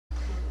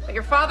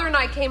Your father and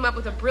I came up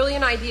with a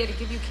brilliant idea to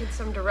give you kids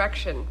some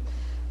direction.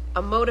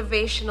 A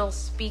motivational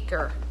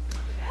speaker.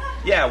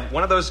 Yeah,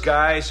 one of those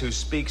guys who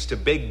speaks to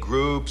big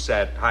groups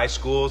at high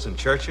schools and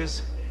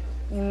churches.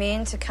 You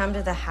mean to come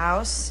to the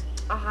house?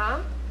 Uh-huh.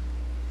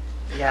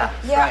 Yeah,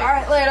 Yeah, all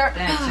right, later.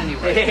 Thanks,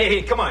 anyway.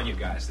 Hey, come on, you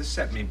guys. This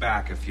set me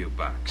back a few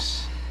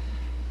bucks.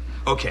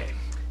 Okay,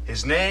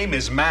 his name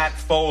is Matt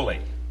Foley.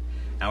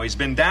 Now, he's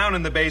been down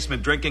in the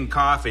basement drinking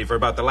coffee for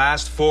about the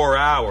last 4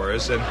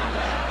 hours, and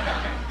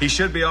he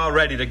should be all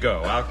ready to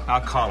go.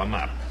 I'll call him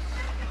up.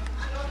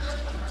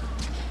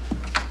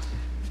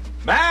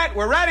 Matt,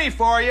 we're ready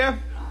for you.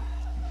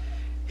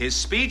 His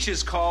speech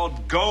is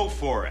called Go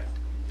For It.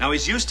 Now,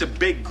 he's used to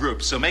big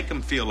groups, so make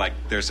him feel like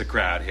there's a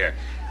crowd here.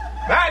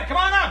 Matt, come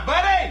on up,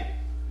 buddy!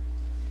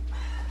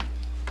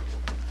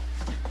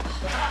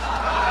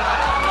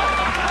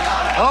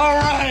 All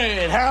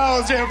right,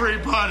 how's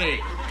everybody?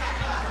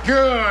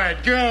 Good.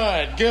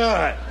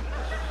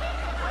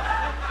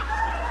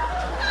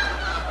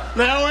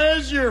 Now,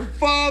 as your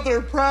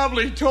father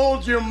probably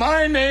told you,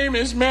 my name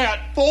is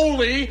Matt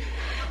Foley,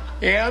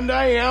 and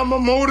I am a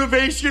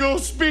motivational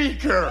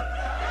speaker.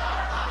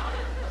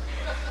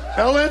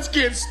 Now, let's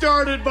get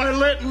started by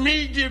letting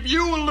me give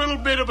you a little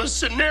bit of a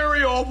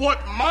scenario of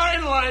what my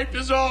life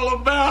is all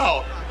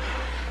about.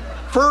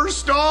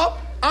 First off,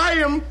 I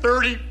am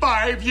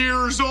 35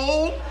 years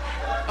old,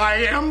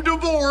 I am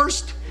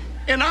divorced,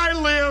 and I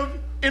live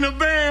in a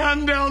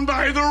van down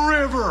by the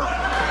river.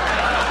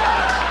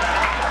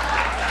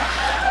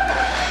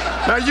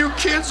 Now, you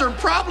kids are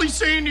probably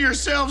saying to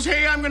yourselves,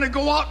 hey, I'm going to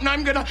go out and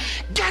I'm going to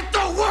get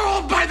the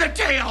world by the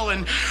tail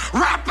and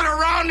wrap it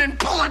around and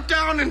pull it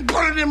down and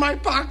put it in my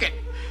pocket.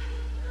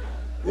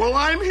 Well,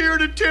 I'm here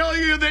to tell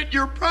you that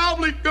you're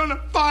probably going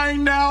to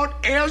find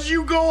out as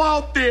you go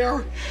out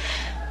there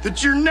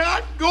that you're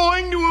not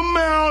going to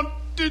amount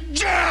to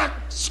jack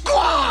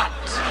squat.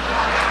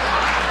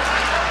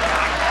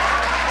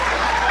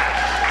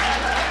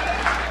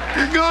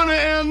 You're going to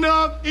end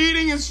up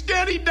eating a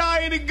steady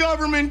diet of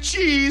government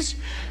cheese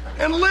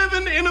and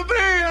living in a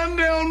van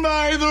down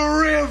by the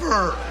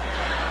river.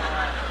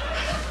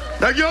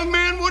 Now, young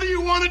man, what do you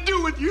want to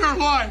do with your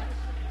life?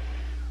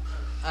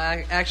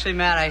 Actually,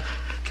 Matt, I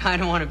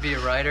kind of want to be a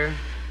writer.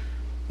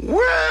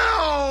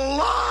 Well,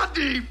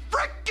 Lottie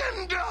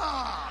frickin'